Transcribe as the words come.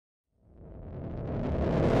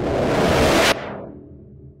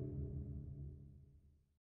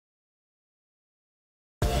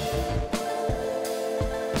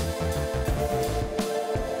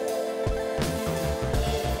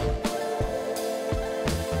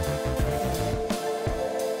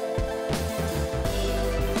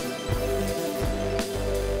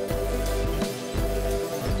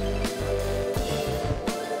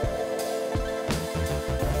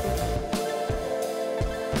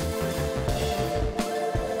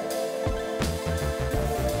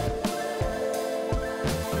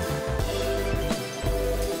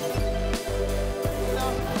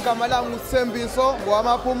igama lami nguSithembiso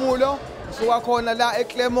ngowamaphumulo suka khona la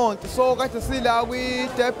eClermont. So kade sila kwi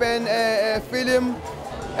Durban film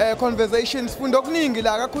conversation sifunda okuningi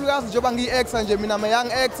la kakhulukazi njengoba ngiyi-actor nje mina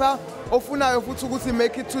young actor ofunayo futhi ukuthi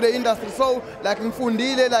make it to the industry. So like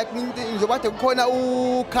ngifundile like njengoba kade kukhona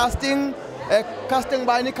casting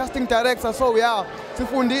casting director. So yeah,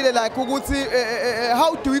 sifundile like ukuthi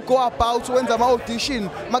how do we go about wenza ama audition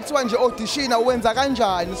makuthiwa nje audition awenza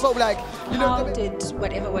kanjani. So like how did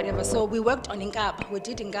whatever. So we worked on Ingaba, we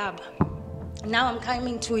did Ingaba. Now I'm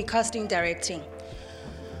coming to casting directing.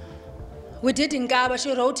 We did Ingaba,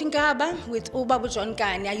 she wrote Ingaba with Ubabu John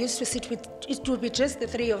Kani. I used to sit with, it would be just the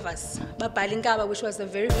three of us. Babal Ingaba, which was the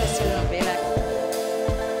very first telenovela.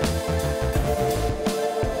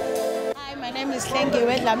 Hi, my name is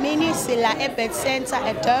Lengiwe Dlamini, Sila Ebed Center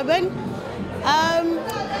at Durban.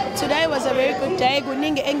 Today was a very good day.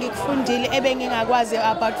 Kuningi engikufundile ebengingakwazi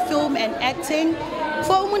about film and acting.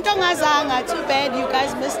 For umuntu ongazanga, too bad you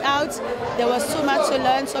guys missed out. There was too much to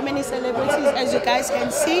learn, so many celebrities as you guys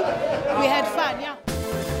can see. We had fun, yeah.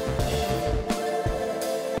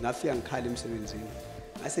 Ngafika ngikhala emsebenzini.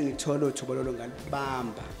 Ngase ngithola uthuba lolo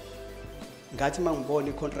ngalibamba. Ngathi mangibona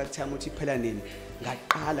icontract yami uthi iphela nini,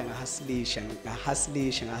 ngaqala ngahasilisha.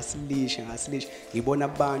 Ngibona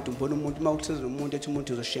abantu, ngibona umuntu mawukusiza nomuntu ethi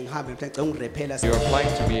umuntu uzoshiya ngihambe ngicela ungirephela. You're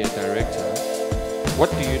applying to be a director.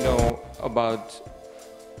 What do you know about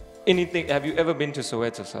anything? Have you ever been to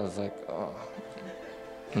Soweto? So I was like, oh,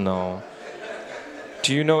 no.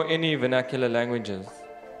 Do you know any vernacular languages?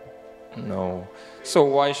 No. So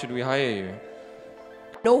why should we hire you?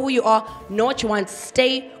 Know who you are, know what you want,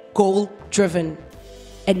 stay goal-driven,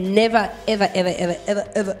 and never,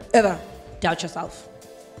 ever doubt yourself.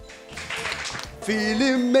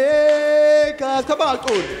 Filmmakers, come on,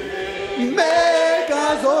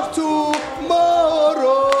 makers of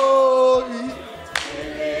tomorrow.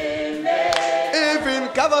 Even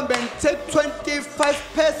government take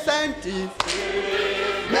 25%.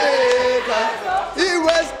 Makers, it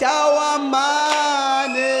was our mind.